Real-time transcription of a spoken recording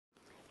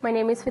My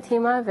name is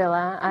Fatima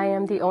Avila. I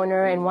am the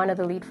owner and one of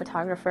the lead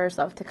photographers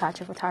of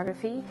Tekache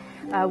Photography.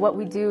 What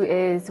we do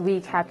is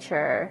we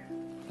capture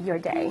your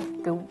day,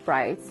 the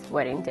bride's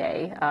wedding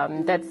day.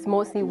 That's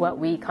mostly what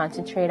we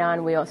concentrate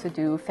on. We also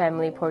do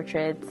family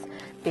portraits,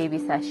 baby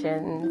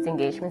sessions,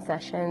 engagement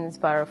sessions,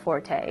 but our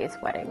forte is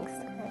weddings.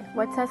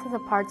 What sets us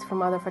apart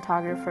from other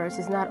photographers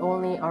is not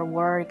only our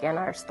work and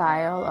our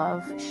style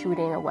of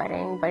shooting a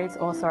wedding, but it's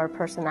also our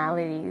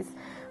personalities.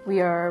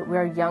 We're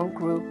a young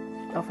group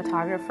of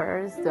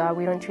photographers.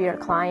 We don't treat our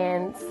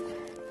clients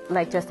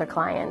like just our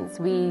clients.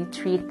 We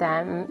treat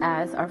them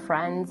as our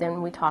friends,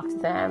 and we talk to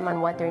them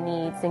on what their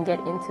needs and get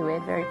into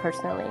it very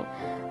personally.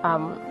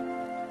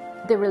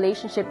 The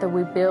relationship that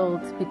we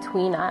build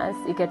between us,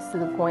 it gets to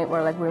the point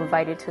where we're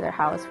invited to their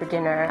house for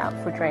dinner, out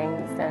for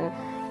drinks, and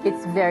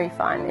it's very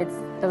fun. It's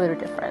a little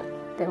different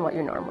than what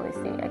you normally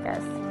see, I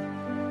guess.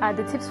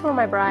 The tips for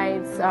my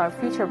brides,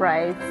 future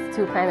brides,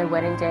 to plan their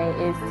wedding day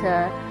is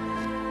to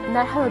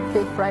not have a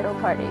big bridal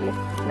party.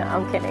 No,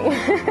 I'm kidding.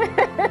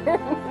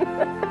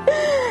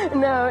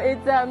 No,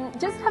 it's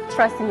just have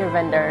trust in your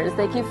vendors.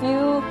 Like if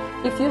you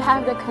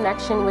have the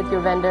connection with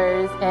your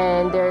vendors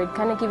and they're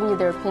kind of giving you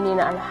their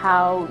opinion on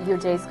how your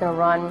day's gonna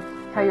run,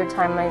 how your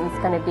timeline is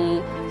going to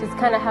be, just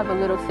kind of have a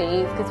little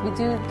faith, because we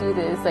do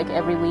this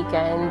every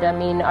weekend. I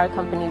mean, our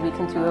company, we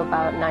can do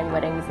about 9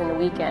 weddings in a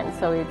weekend,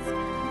 so it's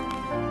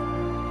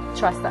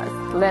trust us.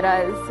 Let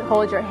us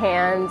hold your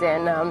hand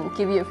and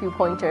give you a few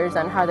pointers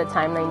on how the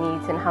timeline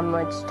needs and how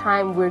much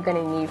time we're going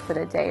to need for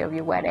the day of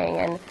your wedding,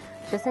 and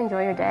just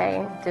enjoy your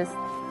day. Just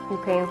be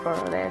paying for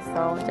this,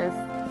 so just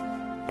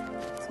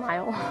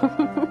smile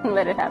and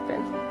let it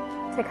happen.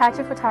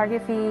 Tekache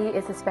Photography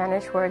is a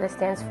Spanish word that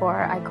stands for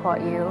I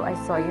caught you, I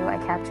saw you, I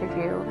captured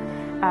you.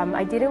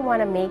 I didn't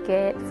want to make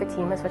it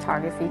Fatima's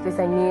Photography because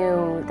I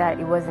knew that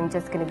it wasn't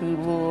just going to be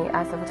me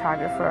as a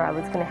photographer. I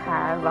was going to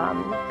have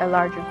a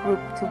larger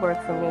group to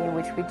work for me,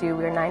 which we do.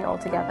 We're 9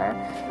 altogether.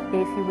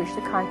 If you wish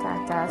to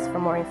contact us for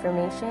more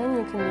information,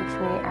 you can reach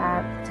me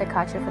at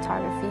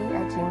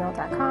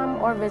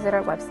tekachephotography@gmail.com or visit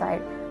our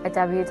website at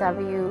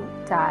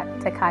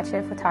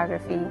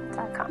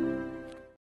www.tekachephotography.com.